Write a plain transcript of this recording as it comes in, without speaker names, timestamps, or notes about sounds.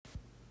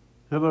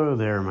Hello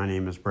there, my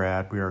name is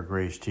Brad. We are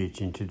Grace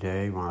Teaching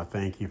today. I want to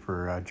thank you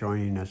for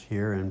joining us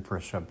here and for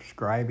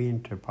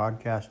subscribing to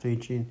podcast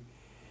teaching.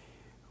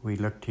 We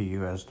look to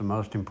you as the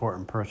most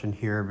important person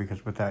here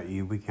because without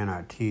you we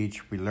cannot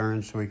teach. We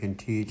learn so we can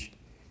teach,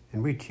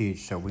 and we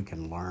teach so we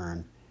can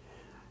learn.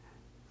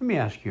 Let me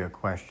ask you a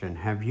question.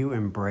 Have you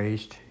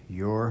embraced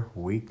your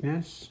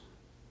weakness?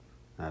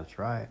 That's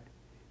right.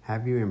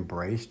 Have you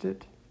embraced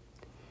it?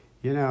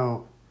 You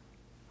know,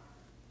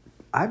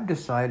 I've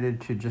decided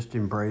to just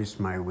embrace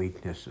my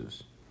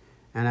weaknesses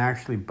and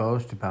actually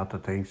boast about the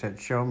things that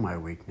show my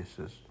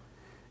weaknesses.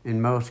 In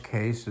most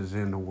cases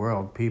in the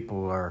world,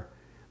 people are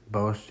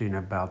boasting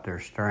about their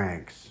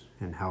strengths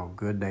and how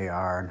good they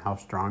are and how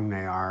strong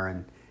they are.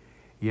 And,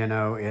 you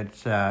know,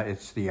 it's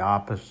the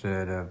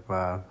opposite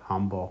of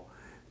humble.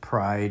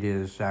 Pride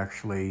is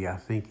actually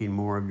thinking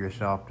more of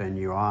yourself than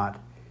you ought.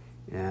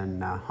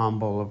 And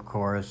humble, of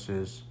course,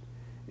 is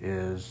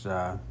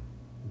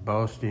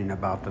boasting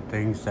about the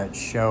things that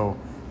show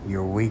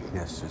your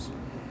weaknesses.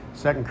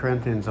 2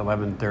 Corinthians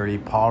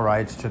 11:30, Paul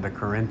writes to the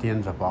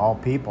Corinthians of all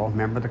people.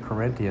 Remember the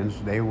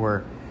Corinthians, they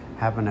were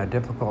having a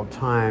difficult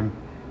time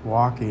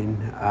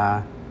walking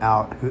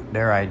out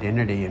their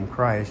identity in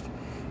Christ.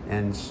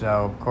 And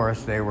so, of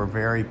course, they were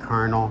very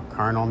carnal.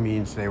 Carnal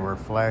means they were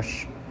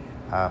fleshy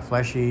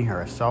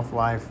or a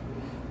self-life.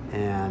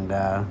 And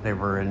they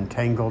were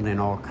entangled in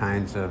all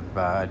kinds of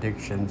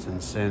addictions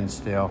and sins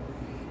still.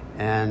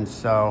 And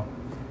so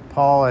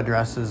Paul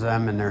addresses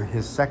them in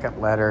his second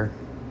letter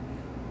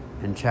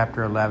in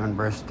chapter 11,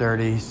 verse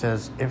 30. He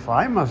says, if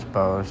I must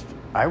boast,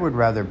 I would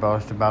rather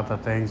boast about the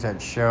things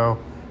that show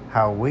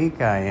how weak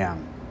I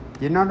am.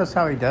 You notice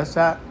how he does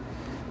that?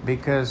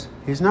 Because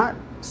he's not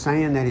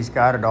saying that he's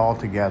got it all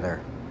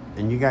together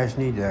and you guys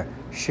need to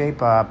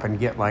shape up and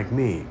get like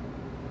me.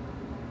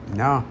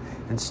 No,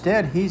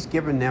 instead he's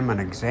given them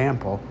an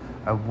example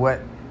of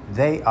what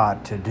they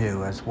ought to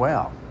do as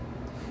well.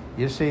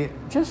 You see,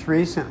 just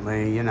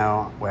recently,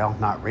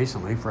 not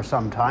recently, for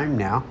some time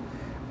now,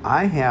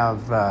 I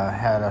have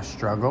had a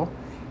struggle,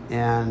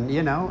 and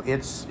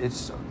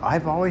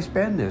I've always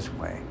been this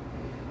way.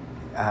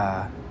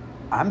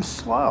 I'm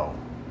slow.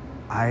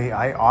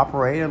 I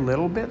operate a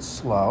little bit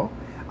slow.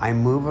 I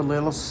move a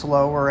little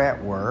slower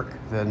at work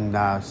than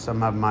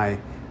some of my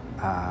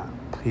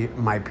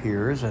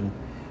peers and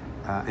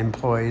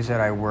employees that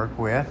I work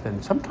with,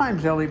 and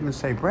sometimes they'll even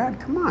say, Brad,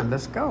 come on,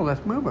 let's go,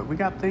 let's move it. We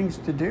got things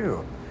to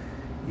do.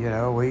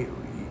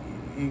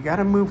 You got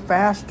to move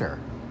faster.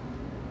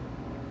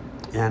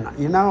 And,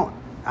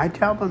 I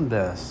tell them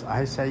this.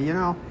 I say,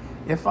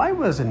 if I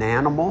was an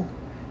animal,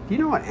 do you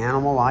know what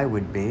animal I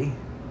would be?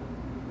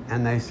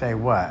 And they say,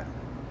 what?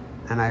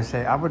 And I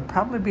say, I would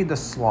probably be the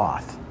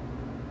sloth.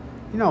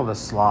 You know the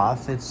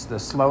sloth, it's the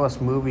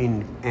slowest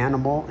moving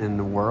animal in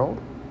the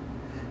world.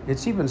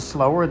 It's even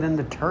slower than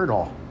the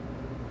turtle.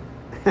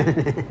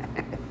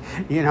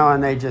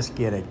 And they just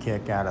get a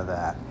kick out of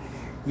that.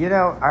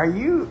 Are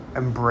you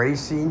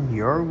embracing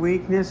your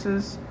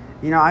weaknesses?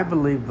 I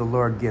believe the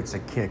Lord gets a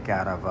kick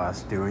out of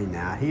us doing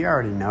that. He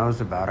already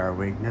knows about our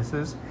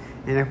weaknesses.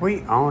 And if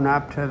we own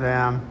up to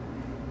them,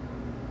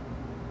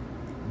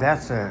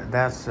 that's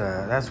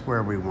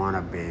where we want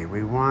to be.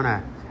 We want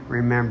to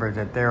remember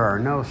that there are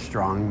no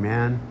strong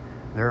men.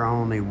 There are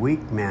only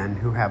weak men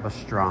who have a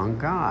strong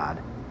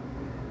God.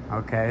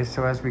 Okay,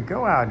 so as we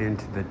go out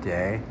into the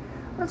day,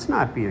 let's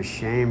not be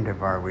ashamed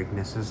of our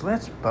weaknesses.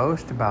 Let's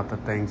boast about the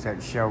things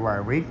that show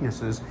our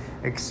weaknesses,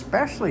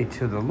 especially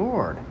to the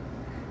Lord.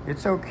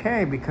 It's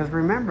okay because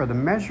remember, the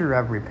measure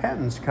of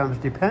repentance comes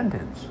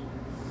dependence.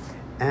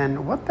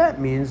 And what that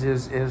means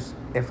is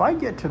if I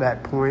get to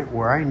that point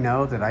where I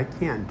know that I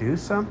can't do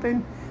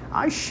something,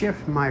 I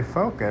shift my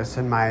focus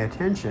and my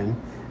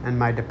attention, and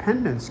my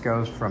dependence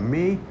goes from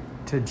me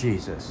to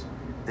Jesus.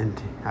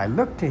 And I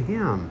look to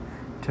Him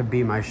to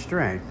be my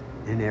strength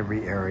in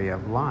every area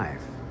of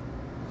life.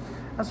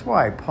 That's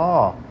why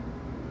Paul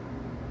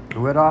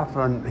would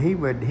often, he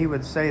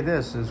would say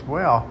this as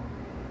well.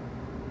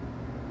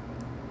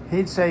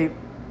 He'd say,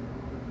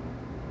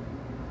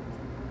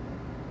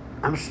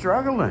 I'm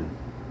struggling.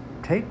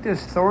 Take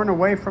this thorn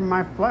away from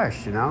my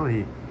flesh.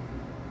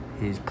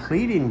 He's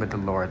pleading with the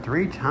Lord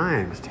 3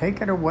 times.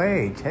 Take it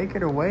away,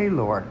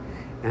 Lord.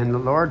 And the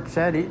Lord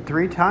said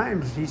 3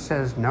 times, he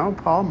says, no,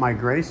 Paul, my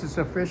grace is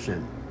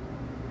sufficient.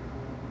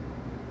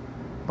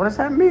 What does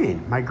that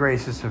mean? My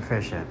grace is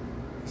sufficient.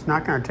 He's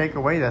not going to take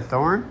away the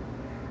thorn?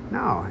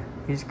 No,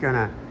 he's going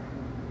to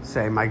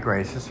say, my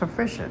grace is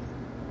sufficient.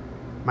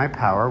 My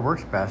power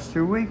works best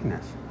through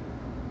weakness.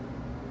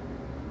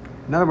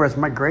 In other words,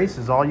 my grace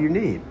is all you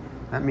need.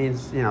 That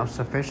means,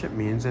 sufficient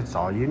means it's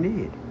all you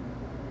need.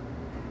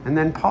 And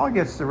then Paul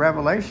gets the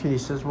revelation. He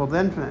says, well,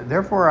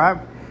 therefore,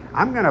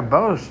 I'm going to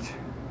boast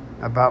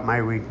about my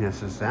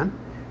weaknesses then,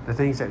 the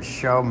things that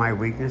show my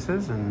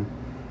weaknesses, and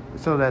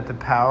so that the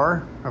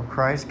power of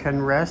Christ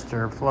can rest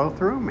or flow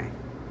through me.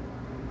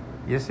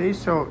 You see,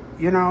 so,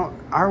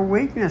 our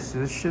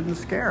weaknesses shouldn't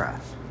scare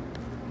us.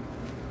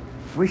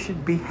 We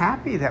should be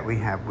happy that we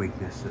have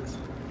weaknesses.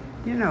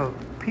 You know,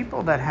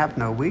 people that have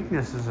no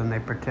weaknesses and they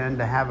pretend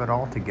to have it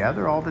all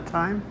together all the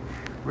time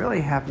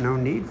really have no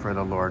need for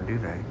the Lord, do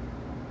they?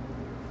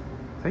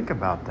 Think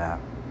about that.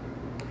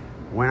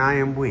 When I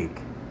am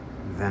weak,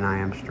 then I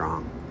am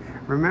strong.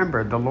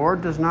 Remember, the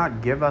Lord does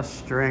not give us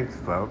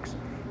strength, folks.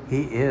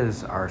 He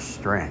is our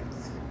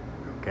strength.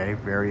 Okay,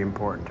 very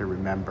important to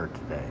remember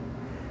today.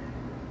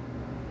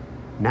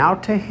 Now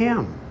to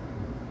Him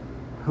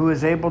who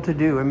is able to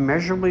do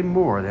immeasurably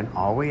more than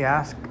all we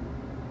ask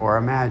or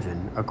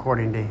imagine,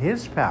 according to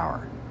His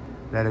power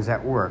that is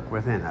at work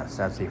within us.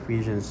 That's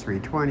Ephesians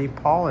 3:20.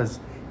 Paul is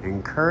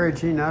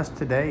encouraging us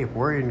today, if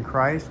we're in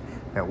Christ,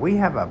 that we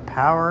have a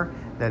power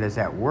that is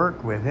at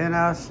work within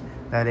us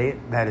that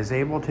is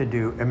able to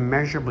do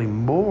immeasurably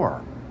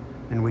more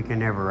than we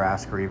can ever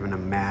ask or even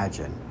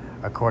imagine,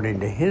 according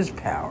to His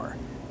power.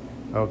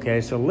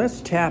 Okay, so let's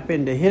tap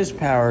into His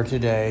power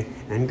today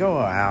and go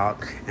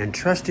out and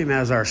trust Him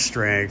as our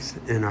strength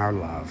and our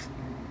love.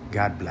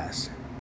 God bless.